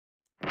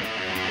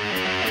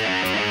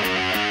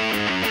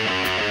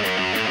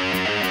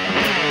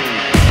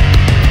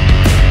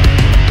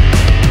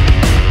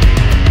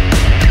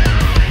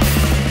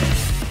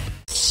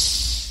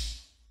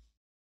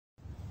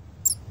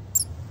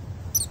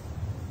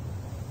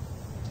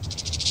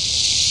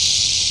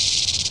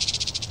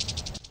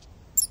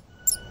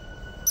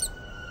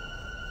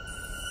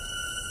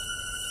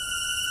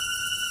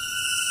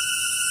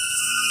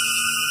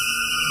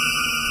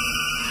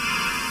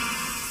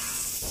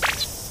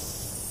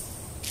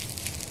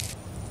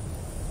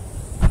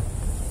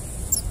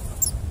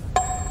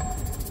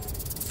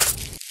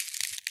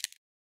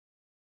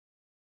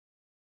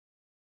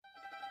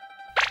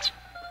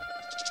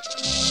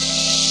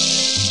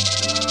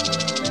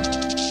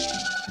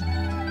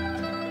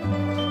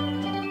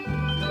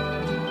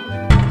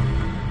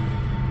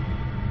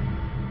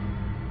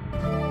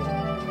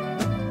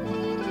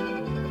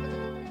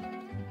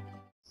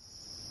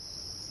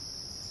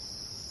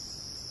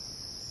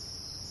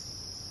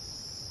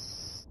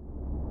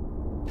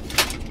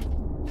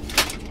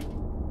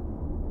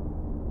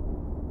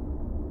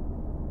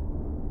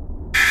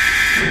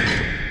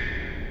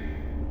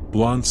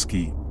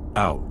Blonsky,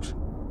 out.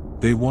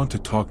 They want to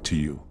talk to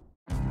you.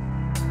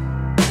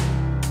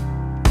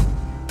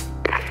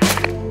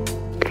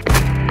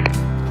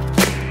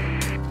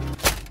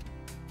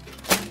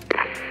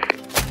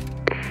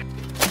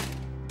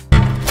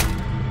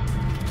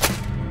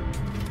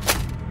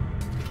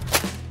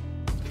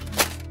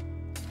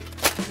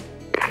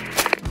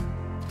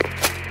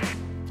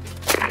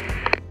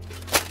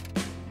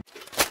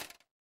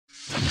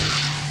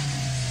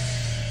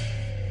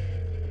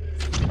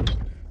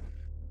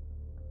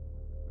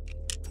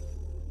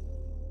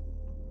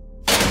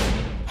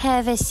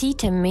 Have a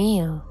seat,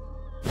 Emil.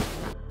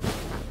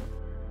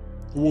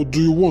 What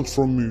do you want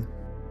from me?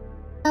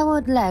 I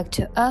would like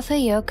to offer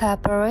you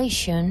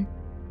cooperation.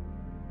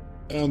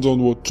 And on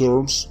what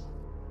terms?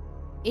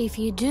 If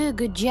you do a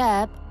good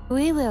job,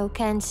 we will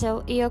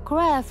cancel your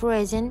craft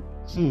resin.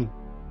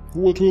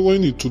 What will I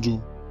need to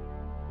do?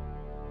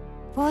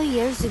 4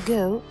 years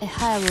ago, a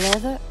high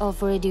level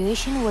of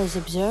radiation was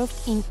observed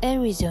in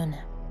Arizona.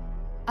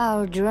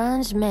 Our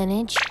drones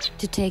managed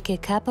to take a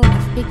couple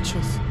of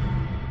pictures.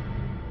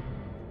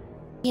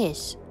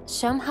 Yes,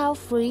 somehow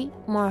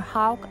more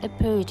Hulk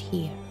appeared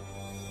here.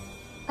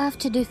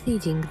 After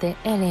defeating the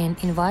alien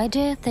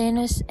invader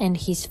Thanos and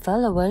his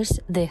followers,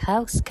 the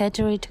Hulk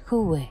scattered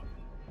away.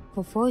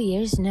 For 4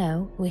 years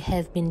now, we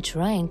have been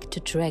trying to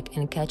track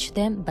and catch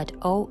them, but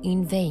all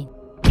in vain.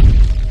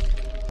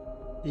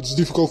 It's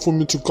difficult for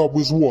me to cope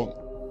with one,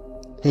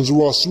 and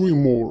there are 3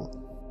 more.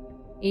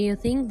 You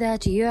think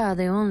that you are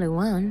the only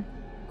one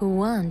who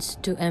wants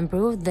to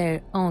improve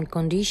their own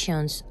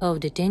conditions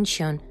of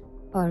detention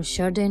or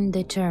shorten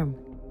the term.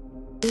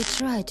 We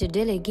try to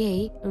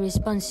delegate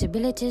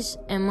responsibilities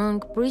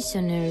among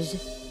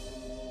prisoners.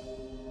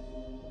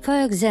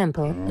 For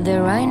example, the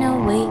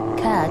Rhino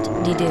we cat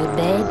did a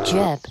bad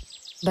job,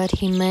 but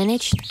he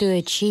managed to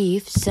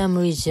achieve some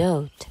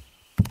result.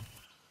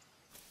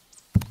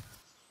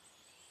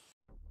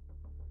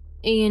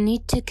 You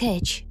need to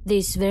catch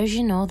this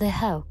version of the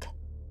Hulk.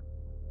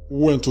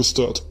 When to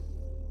start?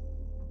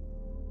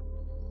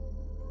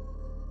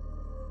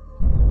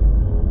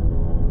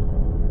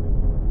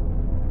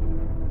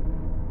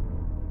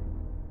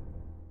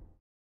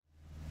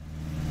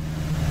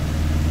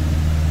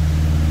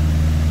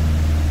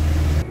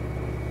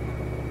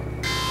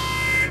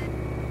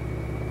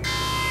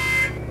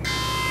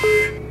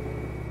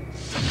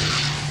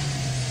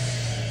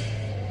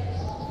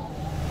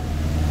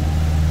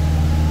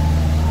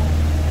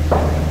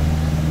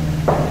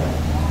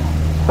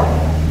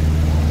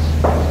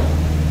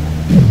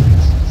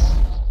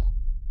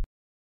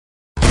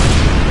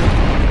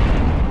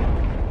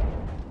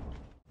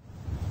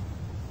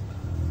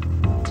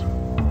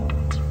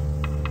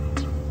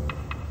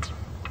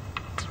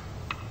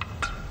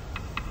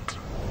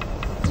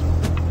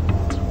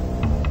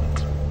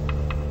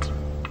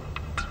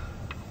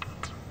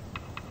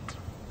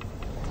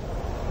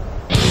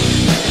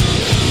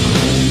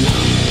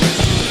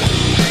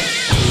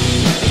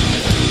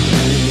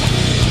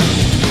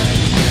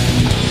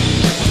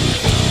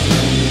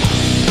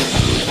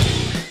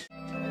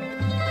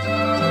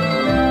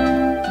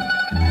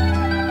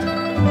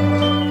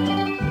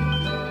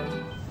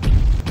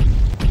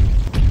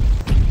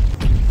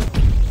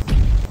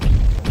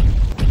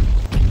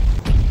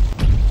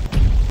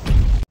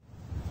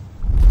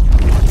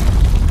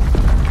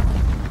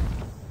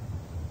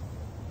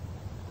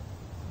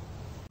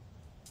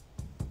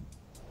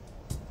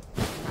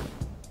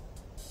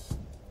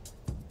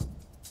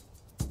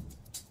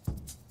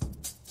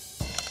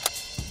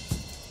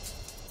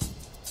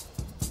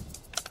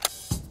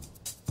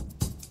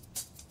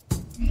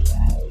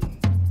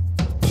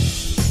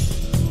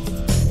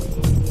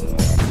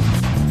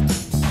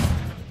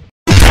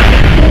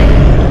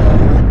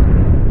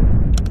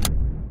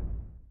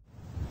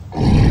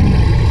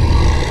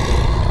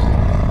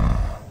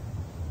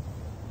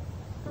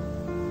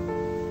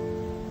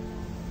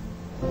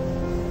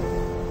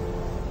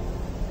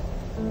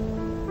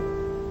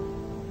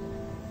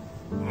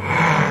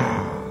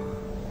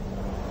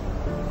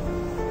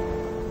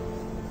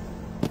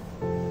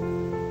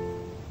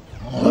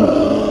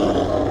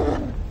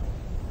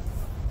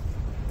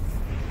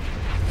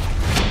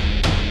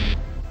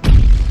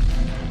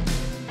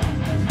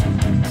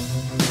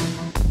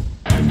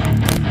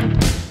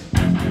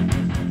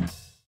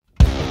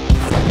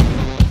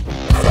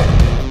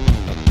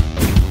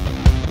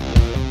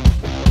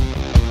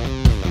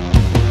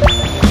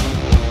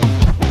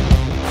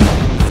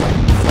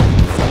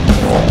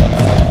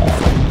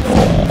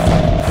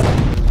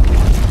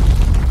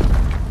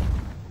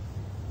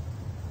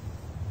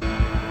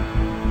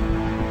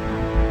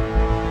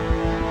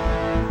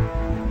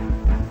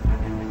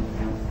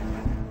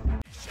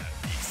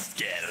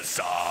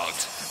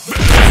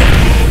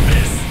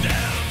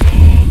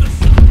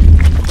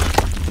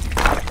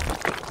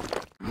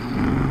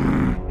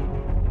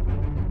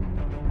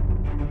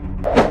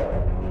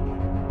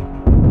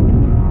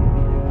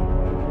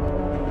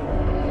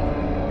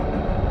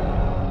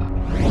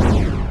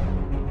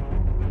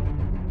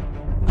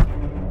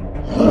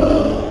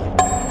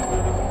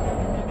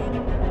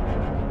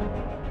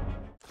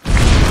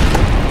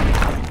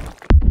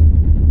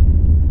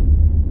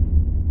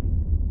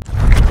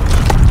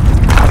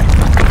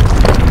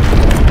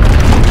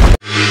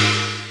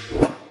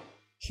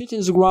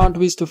 hitting the ground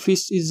with 2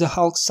 fists is the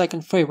Hulk's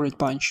second favorite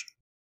punch.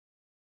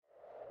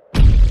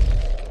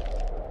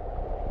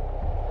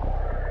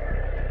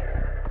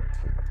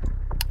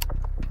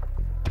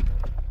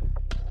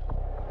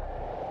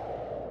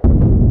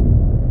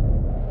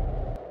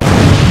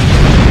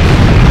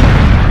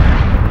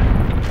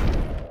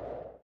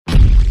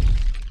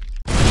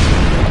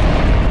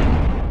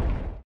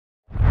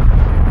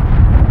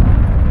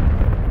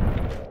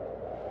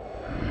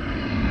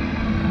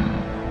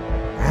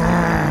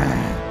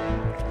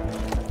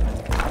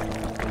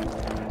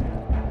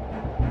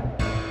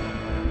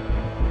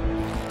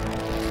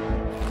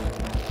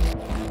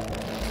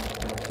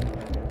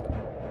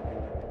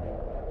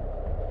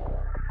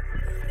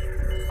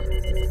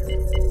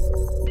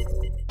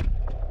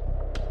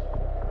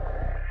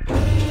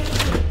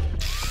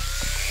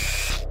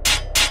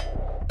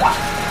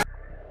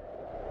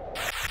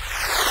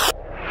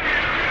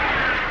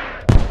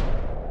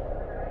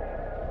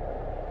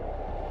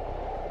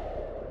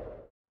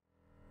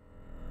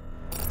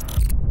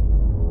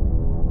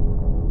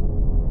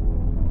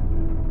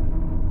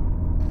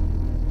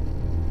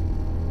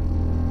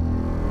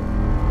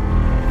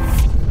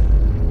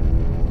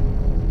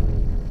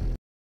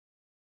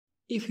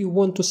 If you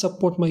want to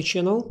support my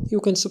channel,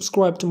 you can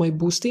subscribe to my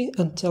Boosty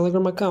and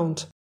Telegram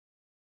account.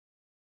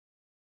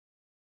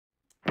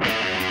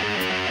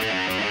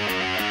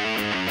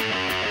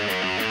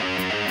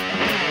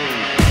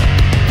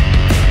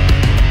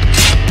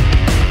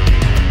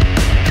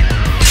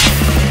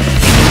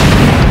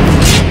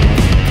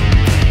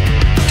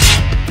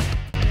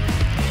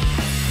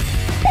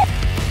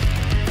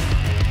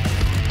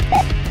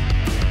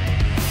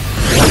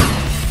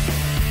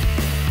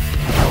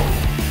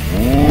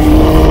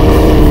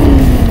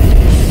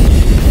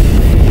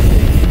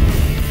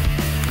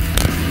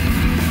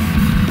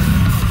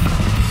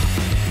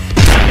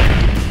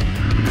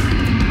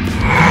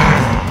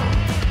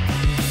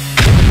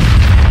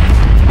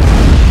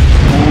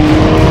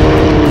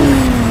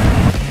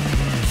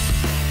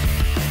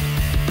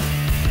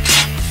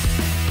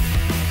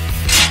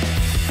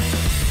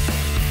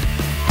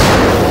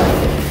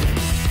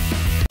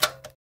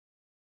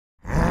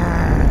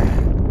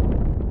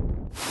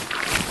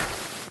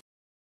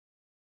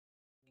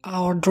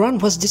 Our drone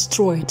was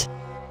destroyed.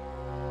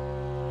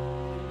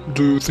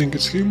 Do you think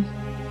it's him?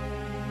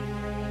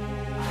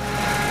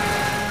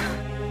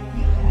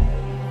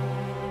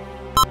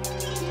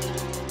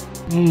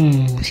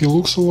 He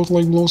looks a lot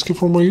like Blonsky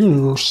from my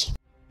universe.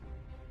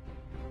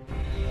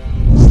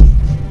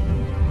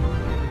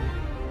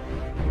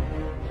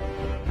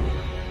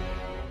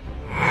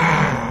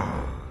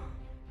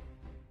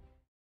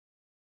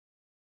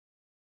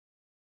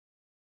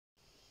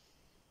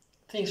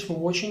 Thanks for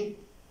watching.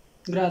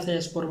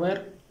 Gracias por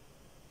ver.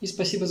 И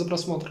спасибо за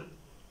просмотр.